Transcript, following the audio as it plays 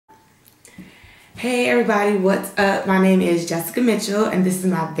Hey everybody, what's up? My name is Jessica Mitchell and this is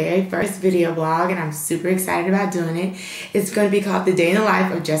my very first video blog and I'm super excited about doing it. It's going to be called The Day in the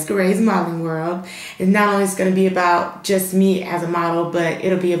Life of Jessicara's Modeling World. And not only is it going to be about just me as a model, but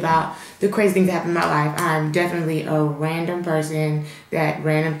it'll be about the crazy things that happen in my life. I'm definitely a random person that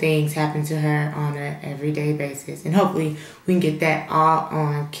random things happen to her on an everyday basis. And hopefully we can get that all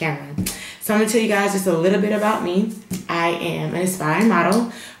on camera. So I'm going to tell you guys just a little bit about me. I am an aspiring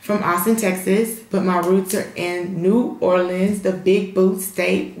model from Austin, Texas, but my roots are in New Orleans, the Big Boot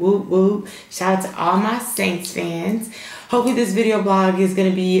State. Woo woo. Shout out to all my Saints fans. Hopefully this video blog is going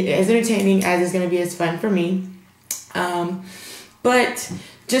to be as entertaining as it's going to be as fun for me. But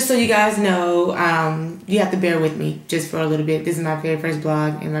just so you guys know, you have to bear with me just for a little bit. This is my very first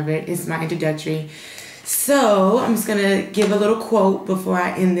blog and this is my introductory. So I'm just going to give a little quote before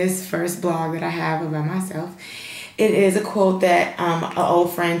I end this first blog that I have about myself. It is a quote that an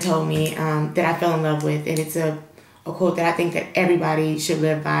old friend told me that I fell in love with. And it's a quote that I think that everybody should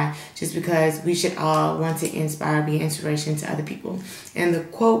live by just because we should all want to inspire, be an inspiration to other people. And the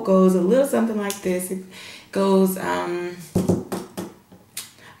quote goes a little something like this. It goes, I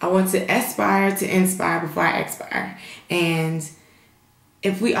want to aspire to inspire before I expire. And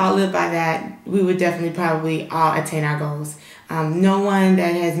if we all live by that, we would definitely probably all attain our goals. No one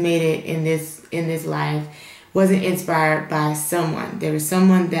that has made it in this life wasn't inspired by someone. There was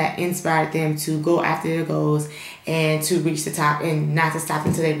someone that inspired them to go after their goals and to reach the top and not to stop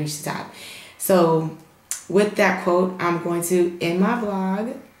until they reach the top. So with that quote, I'm going to end my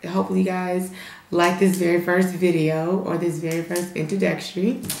vlog. Hopefully you guys like this very first video or this very first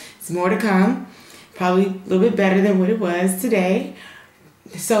introductory. It's more to come. Probably a little bit better than what it was today.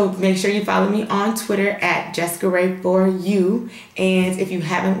 So make sure you follow me on Twitter at Jessicarea4U. And if you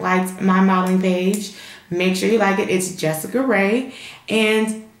haven't liked my modeling page, make sure you like it. It's Jessicarea.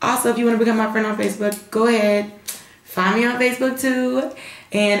 And also, if you want to become my friend on Facebook, go ahead. Find me on Facebook too.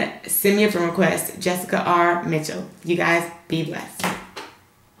 And send me a friend request, Jessica R. Mitchell. You guys be blessed.